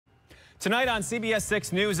Tonight on CBS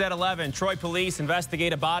 6 News at 11, Troy police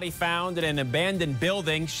investigate a body found in an abandoned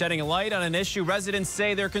building, shedding a light on an issue residents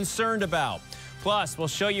say they're concerned about. Plus, we'll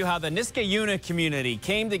show you how the Niskayuna community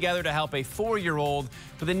came together to help a 4-year-old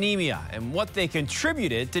with anemia and what they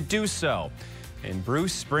contributed to do so. And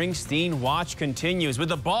Bruce Springsteen watch continues. With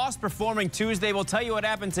The Boss performing Tuesday, we'll tell you what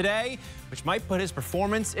happened today, which might put his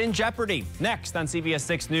performance in jeopardy. Next on CBS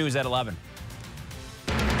 6 News at 11.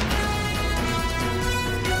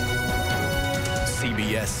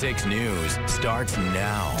 CBS 6 News starts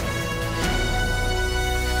now.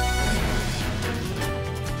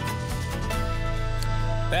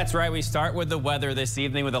 That's right. We start with the weather this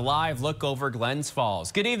evening with a live look over Glens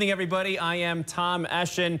Falls. Good evening, everybody. I am Tom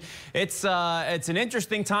Eschen. It's an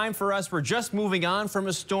interesting time for us. We're just moving on from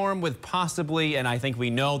a storm with possibly, and I think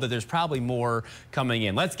we know that there's probably more coming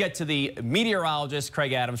in. Let's get to the meteorologist,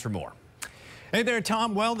 Craig Adams, for more. Hey there,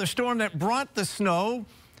 Tom. Well, the storm that brought the snow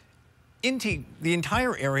into the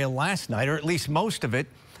entire area last night, or at least most of it,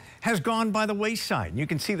 has gone by the wayside. You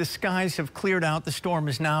can see the skies have cleared out. The storm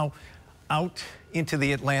is now out into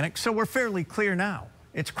the Atlantic, so we're fairly clear now.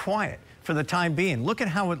 It's quiet for the time being. Look at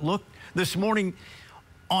how it looked this morning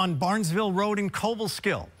on Barnesville Road in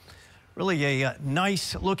Cobleskill. Really a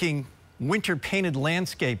nice looking winter painted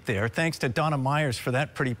landscape there. Thanks to Donna Myers for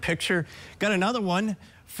that pretty picture. Got another one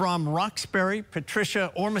from Roxbury, Patricia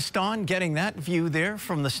Ormiston getting that view there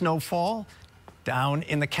from the snowfall down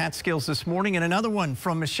in the Catskills this morning. And another one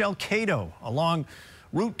from Michelle Cato along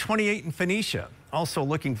Route 28 in Phoenicia, also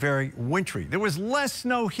looking very wintry. There was less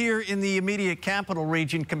snow here in the immediate capital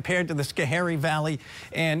region compared to the Schoharie Valley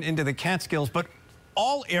and into the Catskills, but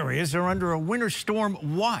all areas are under a winter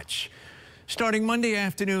storm watch starting Monday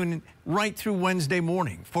afternoon right through Wednesday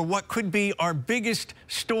morning for what could be our biggest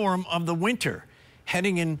storm of the winter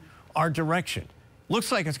heading in our direction.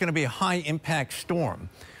 Looks like it's going to be a high-impact storm.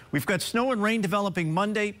 We've got snow and rain developing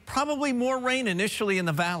Monday, probably more rain initially in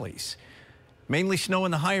the valleys. Mainly snow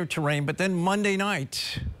in the higher terrain, but then Monday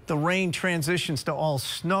night, the rain transitions to all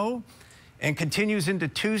snow and continues into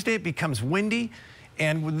Tuesday. It becomes windy,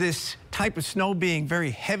 and with this type of snow being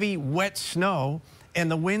very heavy, wet snow and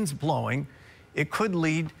the winds blowing, it could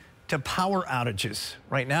lead to power outages.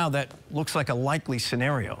 Right now, that looks like a likely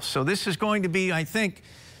scenario. So this is going to be, I think,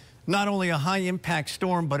 not only a high-impact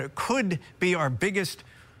storm, but it could be our biggest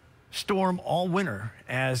storm all winter,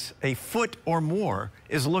 as a foot or more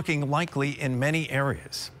is looking likely in many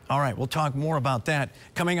areas. All right, we'll talk more about that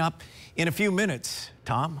coming up in a few minutes.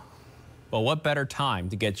 Tom? Well, what better time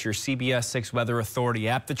to get your CBS 6 Weather Authority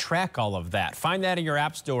app to track all of that? Find that in your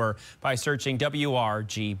app store by searching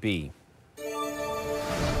WRGB.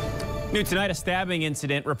 New tonight, a stabbing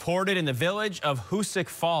incident reported in the village of Hoosick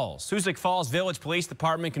Falls. Hoosick Falls Village Police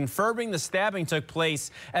Department confirming the stabbing took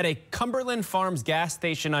place at a Cumberland Farms gas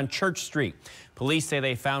station on Church Street. Police say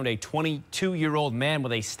they found a 22-year-old man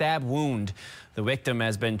with a stab wound. The victim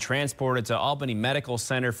has been transported to Albany Medical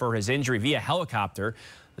Center for his injury via helicopter.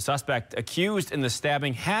 The suspect accused in the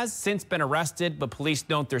stabbing has since been arrested, but police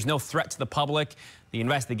note there's no threat to the public. The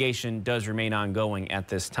investigation does remain ongoing at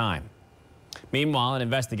this time. Meanwhile, an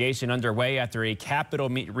investigation underway after a Capital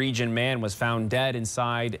Region man was found dead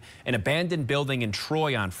inside an abandoned building in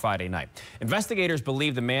Troy on Friday night. Investigators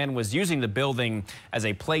believe the man was using the building as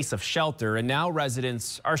a place of shelter, and now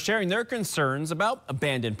residents are sharing their concerns about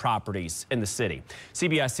abandoned properties in the city.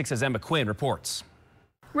 CBS 6's Emma Quinn reports.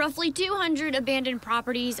 Roughly 200 abandoned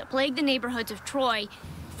properties plague the neighborhoods of Troy.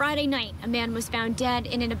 Friday night, a man was found dead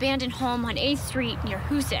in an abandoned home on 8th Street near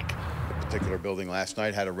Hoosick. The particular building last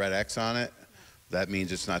night had a red X on it. That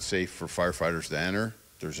means it's not safe for firefighters to enter.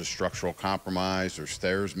 There's a structural compromise, there's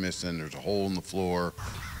stairs missing, there's a hole in the floor.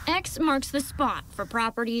 X marks the spot for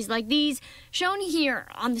properties like these, shown here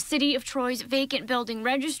on the City of Troy's vacant building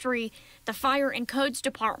registry. The Fire and Codes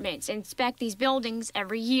departments inspect these buildings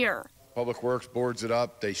every year. Public Works boards it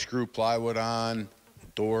up, they screw plywood on,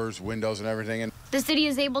 doors, windows, and everything. The city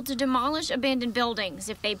is able to demolish abandoned buildings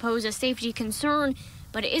if they pose a safety concern,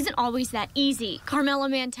 but it isn't always that easy. Carmela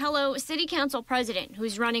Mantello, city council president,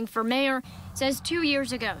 who's running for mayor, says 2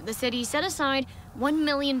 years ago the city set aside $1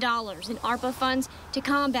 million in ARPA funds to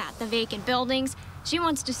combat the vacant buildings. She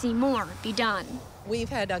wants to see more be done. We've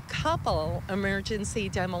had a couple emergency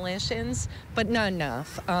demolitions, but not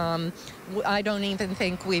enough. I don't even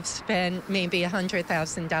think we've spent maybe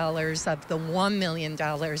 $100,000 of the $1 million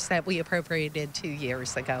that we appropriated 2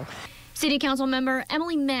 years ago. City Council member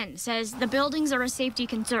Emily Menn says the buildings are a safety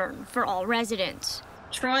concern for all residents.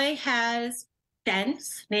 Troy has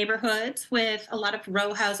dense neighborhoods with a lot of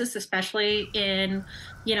row houses, especially in,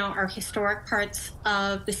 our historic parts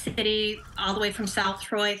of the city, all the way from South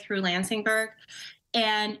Troy through Lansingburg.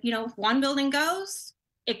 And, if one building goes,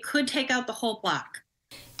 it could take out the whole block.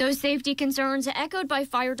 Those safety concerns echoed by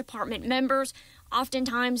fire department members.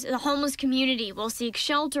 Oftentimes, the homeless community will seek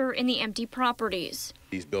shelter in the empty properties.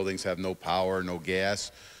 These buildings have no power, no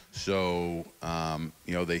gas. So,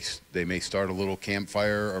 they may start a little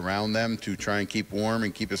campfire around them to try and keep warm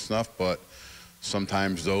and keep it snuffed, but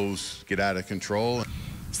sometimes those get out of control.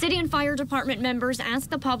 City and fire department members ask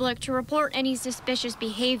the public to report any suspicious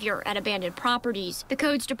behavior at abandoned properties. The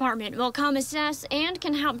codes department will come assess and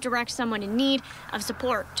can help direct someone in need of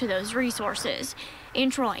support to those resources. In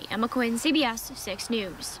Troy, Emma Quinn, CBS 6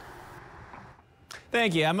 News.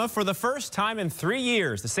 Thank you, Emma. For the first time in 3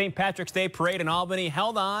 years, the St. Patrick's Day Parade in Albany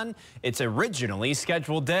held on its originally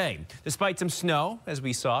scheduled day. Despite some snow, as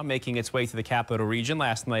we saw, making its way through the capital region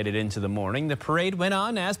last night and into the morning, the parade went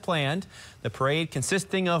on as planned. The parade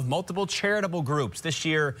consisting of multiple charitable groups, this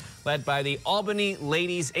year led by the Albany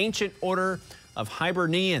Ladies Ancient Order of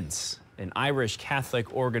Hibernians, an Irish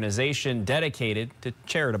Catholic organization dedicated to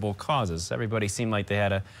charitable causes. Everybody seemed like they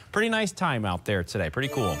had a pretty nice time out there today. Pretty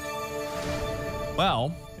cool.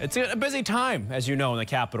 Well, it's a busy time, as you know, in the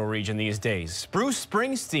capital region these days. Bruce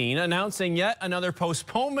Springsteen announcing yet another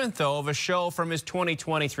postponement, though, of a show from his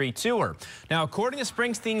 2023 tour. Now, according to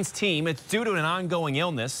Springsteen's team, it's due to an ongoing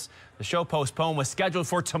illness. The show postponed was scheduled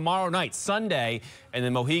for tomorrow night, Sunday, in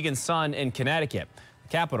the Mohegan Sun in Connecticut. The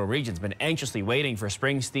capital region's been anxiously waiting for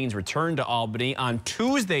Springsteen's return to Albany on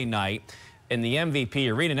Tuesday night in the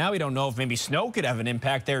MVP Arena. Now we don't know if maybe snow could have an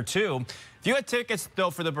impact there, too. If you had tickets, though,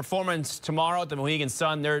 for the performance tomorrow at the Mohegan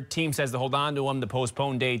Sun, their team says to hold on to them. The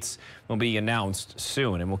postponed dates will be announced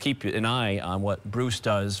soon, and we'll keep an eye on what Bruce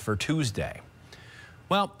does for Tuesday.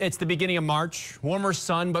 Well, it's the beginning of March, warmer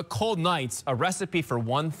sun, but cold nights, a recipe for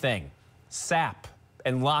one thing: sap,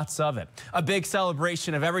 and lots of it. A big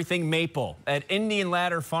celebration of everything maple at Indian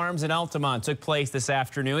Ladder Farms in Altamont took place this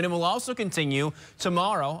afternoon and will also continue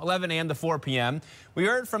tomorrow, 11 a.m. to 4 p.m. We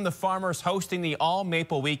heard from the farmers hosting the All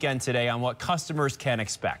Maple Weekend today on what customers can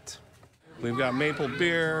expect. We've got maple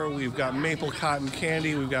beer, we've got maple cotton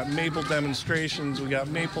candy, we've got maple demonstrations, we've got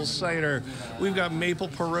maple cider, we've got maple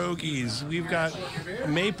pierogies, we've got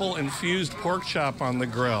maple infused pork chop on the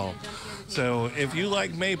grill. So if you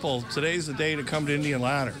like maple, today's the day to come to Indian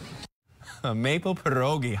Ladder. A maple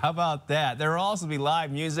pierogi, how about that? There will also be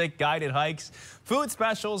live music, guided hikes, food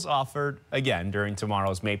specials offered again during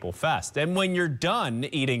tomorrow's Maple Fest. And when you're done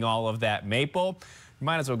eating all of that maple, you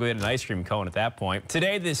might as well go get an ice cream cone at that point.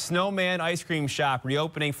 Today, the Snowman Ice Cream Shop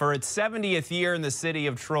reopening for its 70th year in the city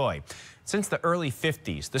of Troy. Since the early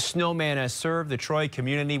 50s, the Snowman has served the Troy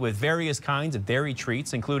community with various kinds of dairy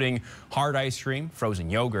treats, including hard ice cream, frozen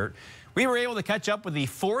yogurt. We were able to catch up with the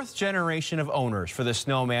fourth generation of owners for the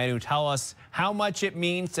Snowman, who tell us how much it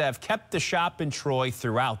means to have kept the shop in Troy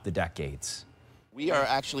throughout the decades. We are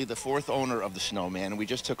actually the fourth owner of the Snowman. We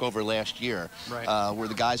just took over last year. Right. We're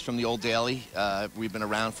the guys from the old Daily. We've been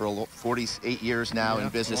around for 48 years now in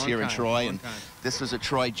business here in Troy. And this was a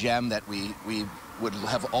Troy gem that we would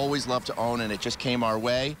have always loved to own, and it just came our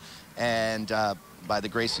way. And by the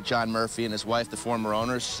grace of John Murphy and his wife, the former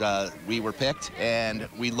owners, we were picked, and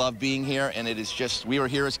we love being here. And it is just, we were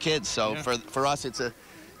here as kids, so for us, it's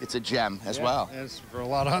a gem as well. As for a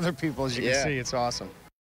lot of other people, as you can see, it's awesome.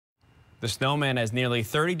 The Snowman has nearly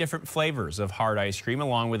 30 different flavors of hard ice cream,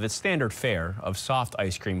 along with its standard fare of soft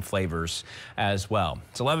ice cream flavors as well.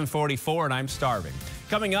 It's 11:44 and I'm starving.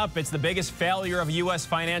 Coming up, it's the biggest failure of U.S.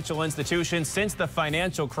 financial institutions since the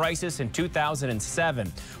financial crisis in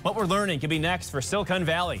 2007. What we're learning could be next for Silicon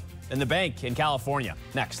Valley and the bank in California.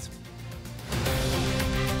 Next.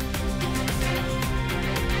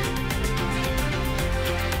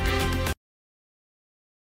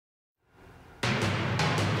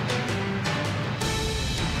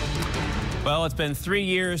 Well, it's been 3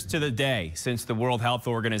 years to the day since the World Health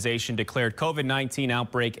Organization declared COVID-19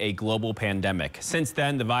 outbreak a global pandemic. Since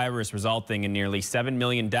then, the virus resulting in nearly 7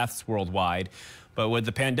 million deaths worldwide. But with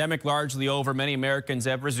the pandemic largely over, many Americans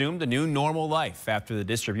have resumed a new normal life after the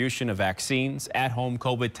distribution of vaccines, at-home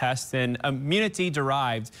COVID tests, and immunity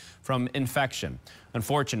derived from infection.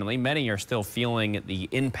 Unfortunately, many are still feeling the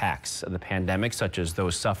impacts of the pandemic, such as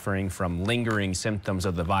those suffering from lingering symptoms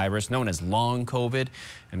of the virus, known as long COVID,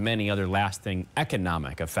 and many other lasting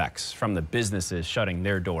economic effects from the businesses shutting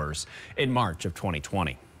their doors in March of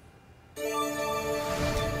 2020.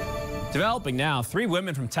 Developing now, 3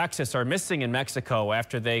 women from Texas are missing in Mexico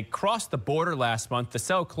after they crossed the border last month to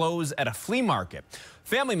sell clothes at a flea market.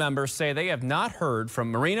 Family members say they have not heard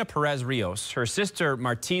from Marina Perez Rios, her sister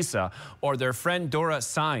Martisa, or their friend Dora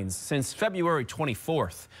Saenz since February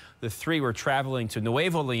 24th. The 3 were traveling to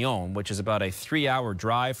Nuevo Leon, which is about a 3-hour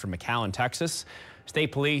drive from McAllen, Texas.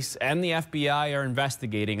 State police and the FBI are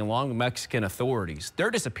investigating along with Mexican authorities. Their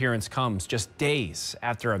disappearance comes just days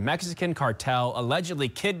after a Mexican cartel allegedly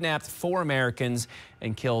kidnapped 4 Americans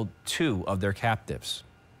and killed 2 of their captives.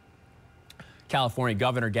 California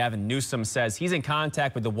Governor Gavin Newsom says he's in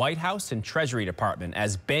contact with the White House and Treasury Department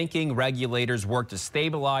as banking regulators work to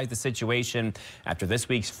stabilize the situation after this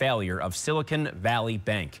week's failure of Silicon Valley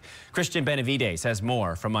Bank. Christian Benavides has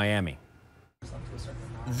more from Miami.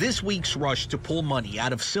 This week's rush to pull money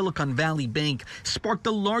out of Silicon Valley Bank sparked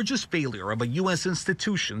the largest failure of a U.S.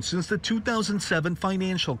 institution since the 2007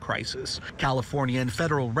 financial crisis. California and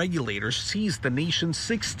federal regulators seized the nation's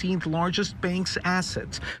 16th largest bank's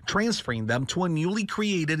assets, transferring them to a newly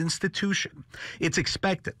created institution. It's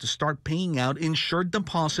expected to start paying out insured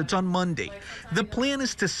deposits on Monday. The plan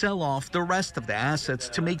is to sell off the rest of the assets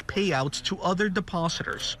to make payouts to other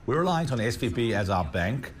depositors. We're relying on SVB as our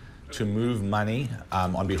bank to move money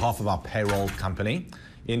on behalf of our payroll company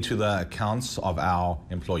into the accounts of our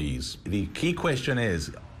employees. The key question is,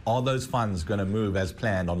 are those funds going to move as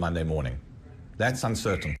planned on Monday morning? That's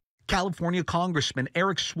uncertain. California Congressman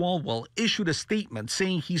Eric Swalwell issued a statement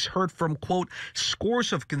saying he's heard from, quote,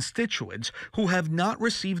 scores of constituents who have not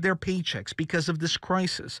received their paychecks because of this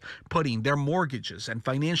crisis, putting their mortgages and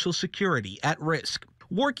financial security at risk.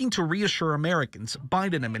 Working to reassure Americans,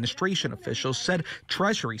 Biden administration officials said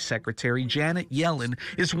Treasury Secretary Janet Yellen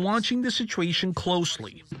is watching the situation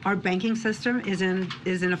closely. Our banking system is in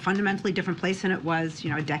a fundamentally different place than it was,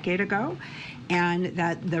 a decade ago, and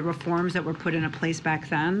that the reforms that were put into place back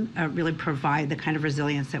then really provide the kind of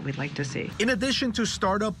resilience that we'd like to see. In addition to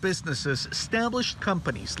startup businesses, established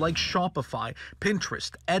companies like Shopify,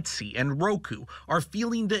 Pinterest, Etsy, and Roku are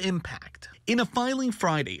feeling the impact. In a filing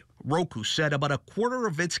Friday, Roku said about a quarter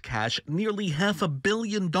of its cash, nearly $500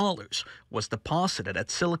 million, was deposited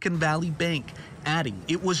at Silicon Valley Bank, adding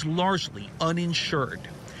it was largely uninsured.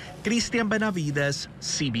 Christian Benavides,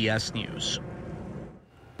 CBS News.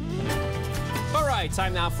 All right,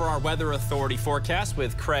 time now for our Weather Authority forecast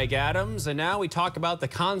with Craig Adams. And now we talk about the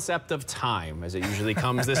concept of time, as it usually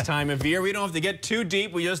comes this time of year. We don't have to get too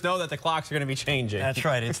deep. We just know that the clocks are going to be changing. That's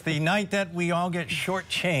right. It's the night that we all get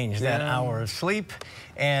shortchanged, that hour of sleep.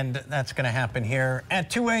 And that's going to happen here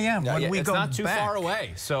at 2 a.m. when we go back. It's not too far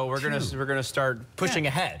away, so we're going to start pushing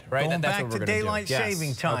ahead, right? Going That's back what we're to gonna daylight do.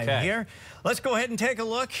 saving time here. Let's go ahead and take a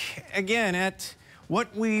look again at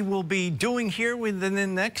what we will be doing here within the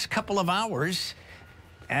next couple of hours.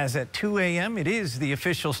 As at 2 a.m., it is the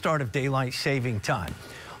official start of daylight saving time.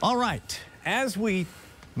 All right, as we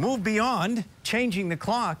move beyond changing the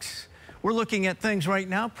clocks, we're looking at things right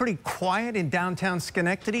now pretty quiet in downtown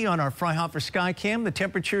Schenectady on our Freihopper Skycam. The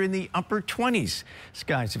temperature in the upper 20s.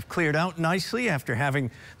 Skies have cleared out nicely after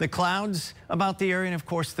having the clouds about the area and, of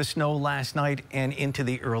course, the snow last night and into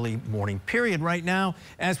the early morning period. Right now,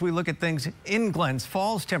 as we look at things in Glens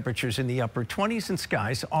Falls, temperatures in the upper 20s and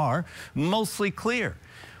skies are mostly clear.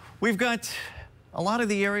 We've got a lot of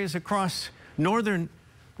the areas across northern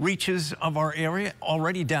reaches of our area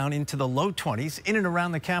already down into the low 20s. In and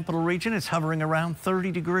around the capital region, it's hovering around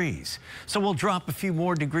 30 degrees. So we'll drop a few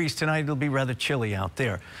more degrees tonight. It'll be rather chilly out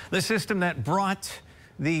there. The system that brought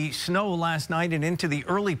the snow last night and into the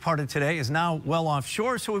early part of today is now well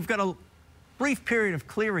offshore. So we've got a brief period of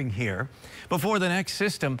clearing here before the next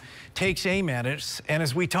system takes aim at us. And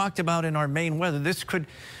as we talked about in our main weather, this could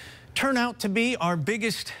turn out to be our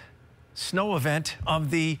biggest snow event of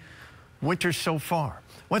the winter so far.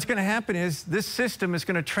 What's going to happen is this system is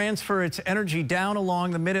going to transfer its energy down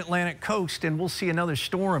along the mid-Atlantic coast, and we'll see another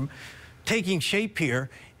storm taking shape here,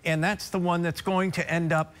 and that's the one that's going to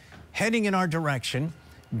end up heading in our direction,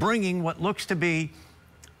 bringing what looks to be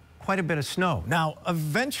quite a bit of snow. Now,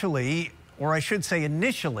 eventually, or I should say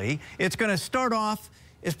initially, it's going to start off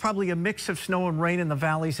as probably a mix of snow and rain in the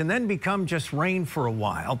valleys and then become just rain for a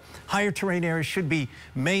while. Higher terrain areas should be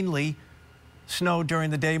mainly snow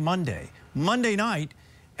during the day Monday. Monday night,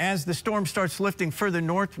 as the storm starts lifting further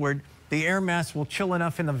northward, the air mass will chill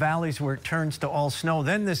enough in the valleys where it turns to all snow.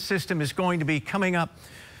 Then this system is going to be coming up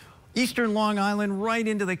eastern Long Island right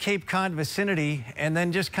into the Cape Cod vicinity and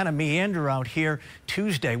then just kind of meander out here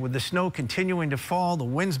Tuesday with the snow continuing to fall, the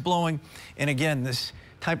winds blowing. And again, this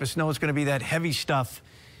type of snow is going to be that heavy stuff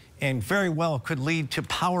and very well could lead to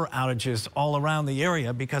power outages all around the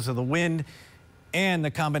area because of the wind and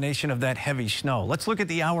the combination of that heavy snow. Let's look at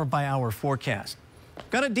the hour-by-hour forecast.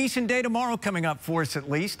 Got a decent day tomorrow coming up for us at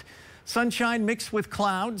least. Sunshine mixed with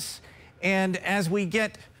clouds, and as we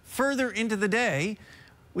get further into the day,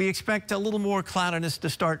 we expect a little more cloudiness to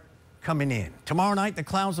start coming in. Tomorrow night, the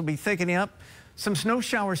clouds will be thickening up. some snow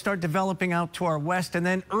showers start developing out to our west, and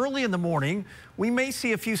then early in the morning, we may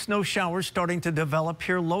see a few snow showers starting to develop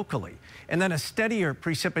here locally. And then a steadier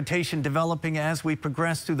precipitation developing as we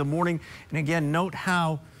progress through the morning. And again, note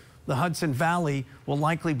how the Hudson Valley will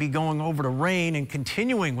likely be going over to rain and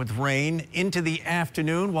continuing with rain into the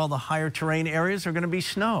afternoon, while the higher terrain areas are going to be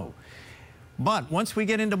snow. But once we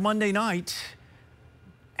get into Monday night,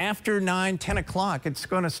 after 9, 10 o'clock, it's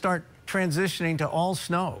going to start transitioning to all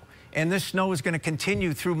snow. And this snow is going to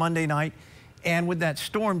continue through Monday night. And with that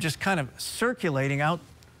storm just kind of circulating out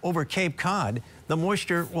over Cape Cod, the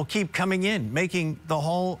moisture will keep coming in, making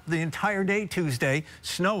the entire day Tuesday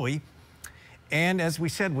snowy. And as we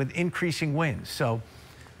said, with increasing winds. So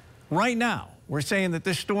right now, we're saying that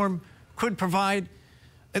this storm could provide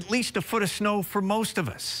at least a foot of snow for most of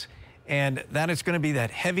us. And that is going to be that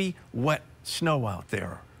heavy, wet snow out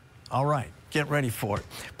there. All right. Get ready for it.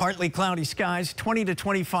 Partly cloudy skies, 20 to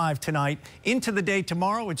 25 tonight. Into the day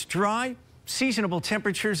tomorrow, it's dry, seasonable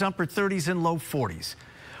temperatures, upper 30s and low 40s.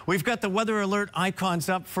 We've got the weather alert icons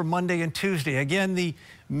up for Monday and Tuesday. Again, the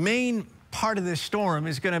main part of this storm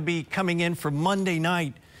is going to be coming in for Monday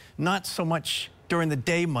night, not so much during the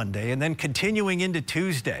day Monday, and then continuing into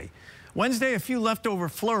Tuesday. Wednesday, a few leftover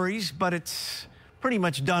flurries, but it's pretty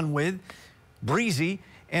much done with. Breezy,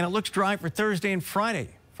 and it looks dry for Thursday and Friday.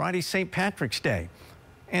 Friday, St. Patrick's Day,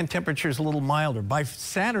 and temperatures a little milder. By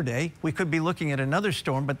Saturday, we could be looking at another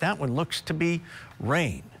storm, but that one looks to be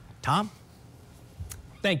rain. Tom?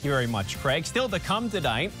 Thank you very much, Craig. Still to come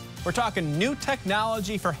tonight, we're talking new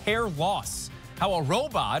technology for hair loss. How a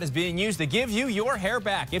robot is being used to give you your hair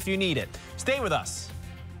back if you need it. Stay with us.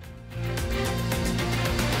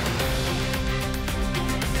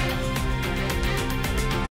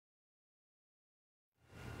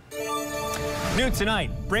 New tonight,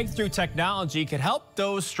 breakthrough technology could help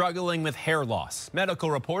those struggling with hair loss. Medical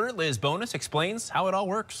reporter Liz Bonus explains how it all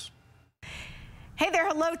works. Hey there,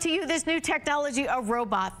 hello to you. This new technology, a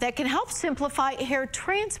robot that can help simplify hair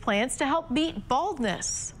transplants to help beat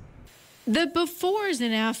baldness. The befores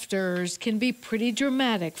and afters can be pretty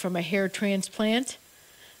dramatic from a hair transplant.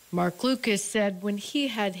 Mark Lucas said when he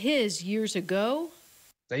had his years ago,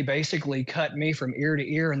 they basically cut me from ear to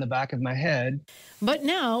ear in the back of my head. But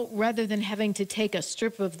now, rather than having to take a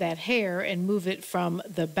strip of that hair and move it from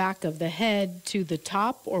the back of the head to the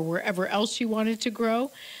top or wherever else you want it to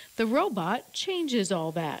grow, the robot changes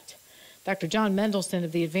all that. Dr. John Mendelson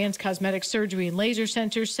of the Advanced Cosmetic Surgery and Laser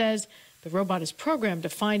Center says the robot is programmed to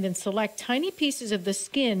find and select tiny pieces of the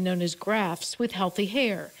skin known as grafts with healthy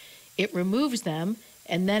hair. It removes them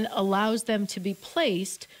and then allows them to be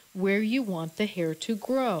placed where you want the hair to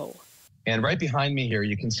grow. And right behind me here,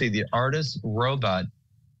 you can see the ARTAS robot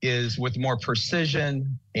is with more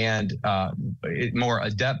precision and more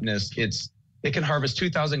adeptness. It can harvest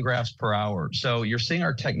 2,000 grafts per hour. So you're seeing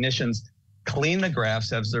our technicians clean the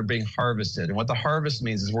grafts as they're being harvested. And what the harvest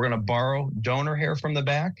means is we're going to borrow donor hair from the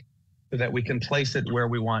back so that we can place it where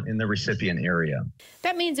we want in the recipient area.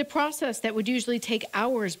 That means a process that would usually take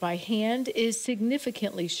hours by hand is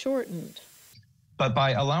significantly shortened. But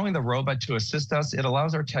by allowing the robot to assist us, it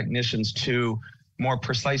allows our technicians to more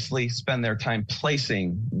precisely spend their time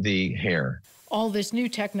placing the hair. All this new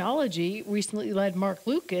technology recently led Mark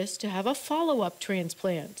Lucas to have a follow-up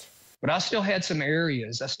transplant. But I still had some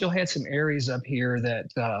areas up here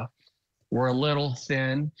that were a little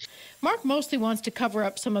thin. Mark mostly wants to cover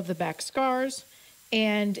up some of the back scars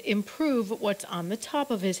and improve what's on the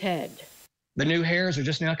top of his head. The new hairs are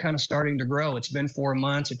just now kind of starting to grow. It's been 4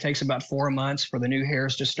 months. It takes about 4 months for the new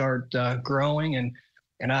hairs to start growing,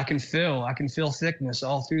 and I can feel thickness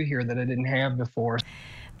all through here that I didn't have before.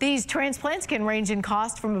 These transplants can range in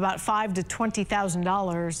cost from about $5,000 to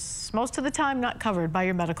 $20,000, most of the time not covered by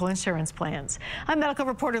your medical insurance plans. I'm medical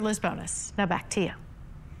reporter Liz Bonus. Now back to you.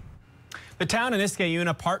 The town of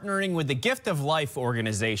Niskayuna partnering with the Gift of Life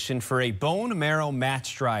organization for a bone marrow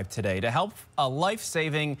match drive today to help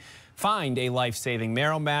find a life-saving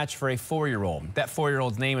marrow match for a 4-year-old. That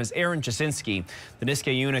 4-year-old's name is Aaron Jasinski. The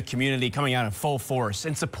Niskayuna community coming out in full force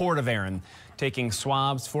in support of Aaron, taking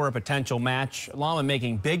swabs for a potential match, along with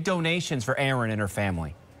making big donations for Aaron and her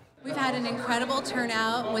family. We've had an incredible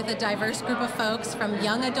turnout with a diverse group of folks from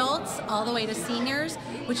young adults all the way to seniors,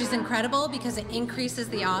 which is incredible because it increases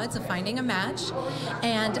the odds of finding a match.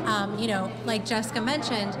 And, like Jessica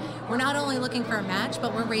mentioned, we're not only looking for a match,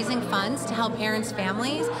 but we're raising funds to help Aaron's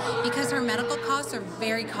families because her medical costs are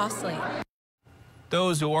very costly.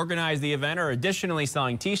 Those who organize the event are additionally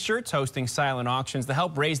selling T-shirts, hosting silent auctions to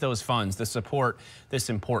help raise those funds to support this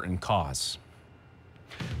important cause.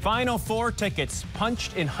 Final Four tickets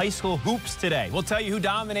punched in high school hoops today. We'll tell you who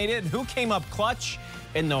dominated, who came up clutch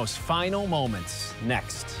in those final moments.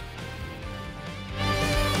 Next.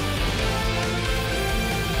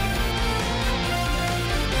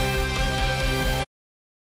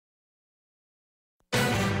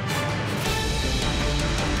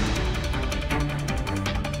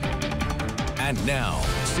 And now,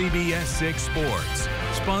 CBS 6 Sports,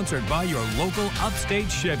 sponsored by your local upstate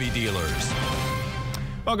Chevy dealers.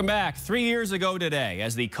 Welcome back. 3 years ago today,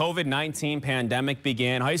 as the COVID-19 pandemic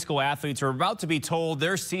began, high school athletes were about to be told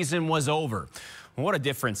their season was over. What a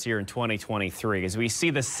difference here in 2023 as we see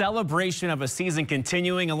the celebration of a season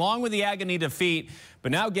continuing along with the agony defeat,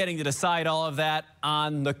 but now getting to decide all of that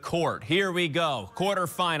on the court. Here we go.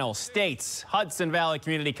 Quarterfinal, States, Hudson Valley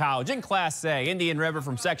Community College in Class A. Indian River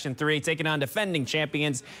from Section 3 taking on defending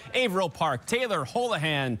champions Averill Park. Taylor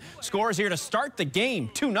Holohan scores here to start the game.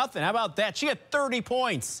 2-0. How about that? She had 30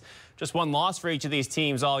 points. Just one loss for each of these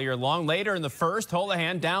teams all year long. Later in the first,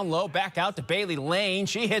 Holohan down low, back out to Bailey Lane.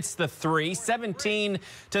 She hits the three, 17-6,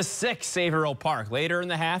 Averill Park. Later in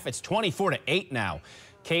the half, it's 24-8 now.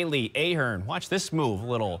 Kaylee Ahern, watch this move, a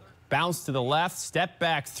little bounce to the left, step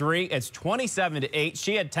back three. It's 27-8.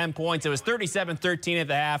 She had 10 points. It was 37-13 at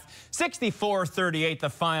the half, 64-38 the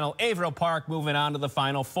final. Averill Park moving on to the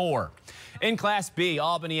Final Four. In Class B,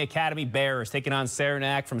 Albany Academy Bears taking on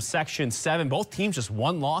Saranac from Section 7. Both teams just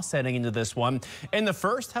one loss heading into this one. In the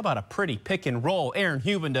first, how about a pretty pick and roll? Aaron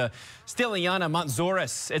Huben to Stiliana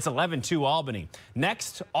Montzoris. It's 11-2 Albany.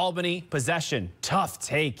 Next, Albany possession. Tough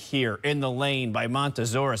take here in the lane by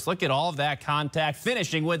Montzoris. Look at all of that contact,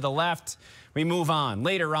 finishing with the left. We move on.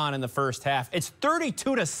 Later on in the first half, it's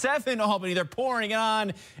 32-7 Albany. They're pouring it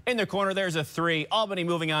on. In the corner, there's a three. Albany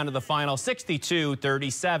moving on to the final,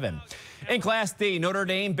 62-37. In Class D, Notre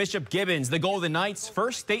Dame Bishop Gibbons, the Golden Knights,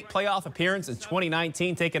 first state playoff appearance in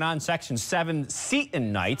 2019, taking on Section 7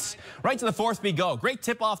 Seton Knights. Right to the fourth we go. Great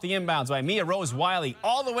tip off the inbounds by Mia Rose Wiley.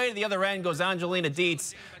 All the way to the other end goes Angelina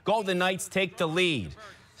Dietz. Golden Knights take the lead.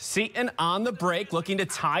 Seton on the break, looking to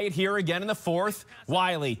tie it here again in the fourth.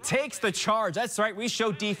 Wiley takes the charge. That's right, we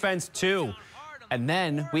show defense too. And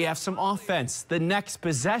then we have some offense. The next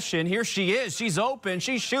possession, here she is. She's open,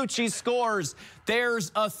 she shoots, she scores.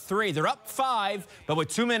 There's a three. They're up 5, but with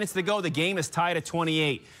 2 minutes to go, the game is tied at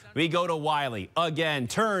 28. We go to Wiley. Again,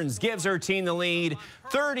 turns, gives her team the lead.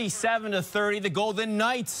 37-30, the Golden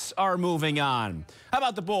Knights are moving on. How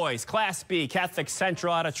about the boys? Class B, Catholic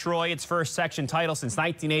Central out of Troy. Its first section title since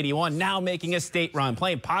 1981. Now making a state run,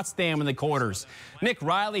 playing Potsdam in the quarters. Nick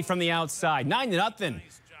Riley from the outside, 9-0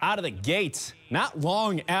 out of the gate. Not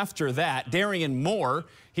long after that, Darian Moore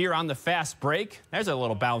here on the fast break. There's a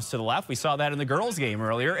little bounce to the left. We saw that in the girls' game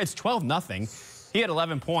earlier. It's 12-0. He had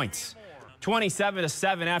 11 points.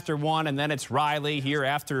 27-7 after one, and then it's Riley here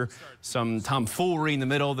after some tomfoolery in the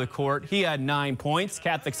middle of the court. He had 9 points.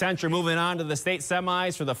 Catholic Central moving on to the state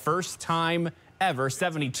semis for the first time ever,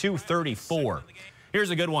 72-34. Here's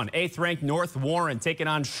a good one. 8th-ranked North Warren taking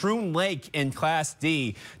on Schroon Lake in Class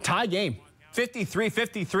D. Tie game.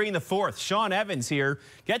 53-53 in the fourth. Sean Evans here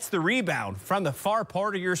gets the rebound from the far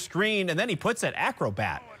part of your screen, and then he puts it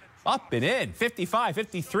acrobat. Up and in.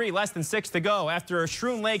 55-53, less than 6 to go. After a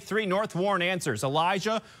Schroon Lake 3, North Warren answers.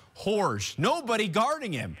 Elijah Horge. Nobody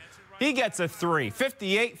guarding him. He gets a three.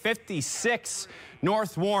 58-56,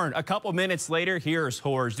 North Warren. A couple minutes later, here's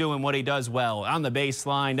Horge doing what he does well. On the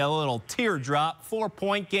baseline, a little teardrop.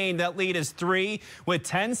 4-point game. That lead is 3. With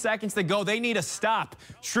 10 seconds to go, they need a stop.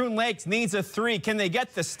 Schroon Lake needs a 3. Can they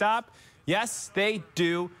get the stop? Yes, they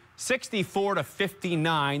do.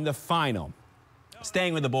 64-59, the final.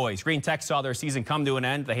 Staying with the boys, Green Tech saw their season come to an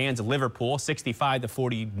end at the hands of Liverpool,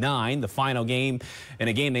 65-49, the final game. In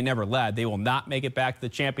a game they never led. They will not make it back to the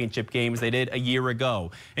championship game as they did a year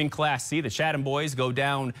ago. In Class C, the Chatham boys go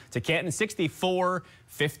down to Canton,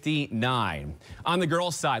 64-59. On the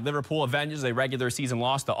girls' side, Liverpool avenges a regular season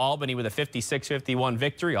loss to Albany with a 56-51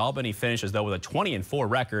 victory. Albany finishes, though, with a 20-4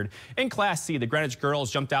 record. In Class C, the Greenwich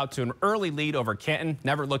girls jumped out to an early lead over Canton,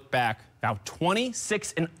 never looked back. Now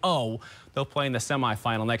 26-0. They'll play in the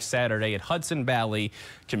semifinal next Saturday at Hudson Valley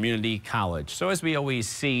Community College. So as we always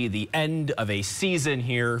see, the end of a season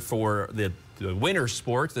here for the winter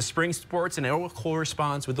sports, the spring sports, and it all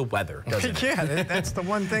corresponds with the weather, doesn't it? Yeah, that's the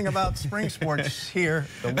one thing about spring sports here.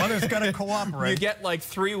 The weather's going to cooperate. You get like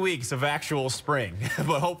 3 weeks of actual spring,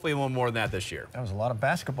 but hopefully one more than that this year. That was a lot of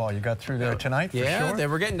basketball you got through there tonight, for yeah, sure.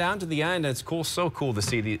 We're getting down to the end. It's cool, so cool to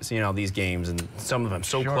see these, these games, and some of them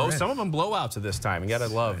so close. Some of them blowouts at this time. You got to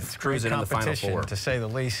love cruising in the Final Four, to say the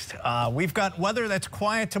least. We've got weather that's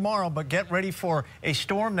quiet tomorrow, but get ready for a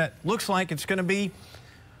storm that looks like it's going to be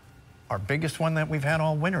our biggest one that we've had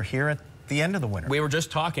all winter here at the end of the winter. We were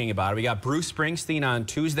just talking about it. We got Bruce Springsteen on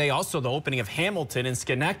Tuesday, also the opening of Hamilton in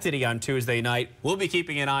Schenectady on Tuesday night. We'll be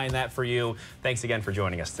keeping an eye on that for you. Thanks again for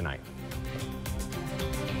joining us tonight.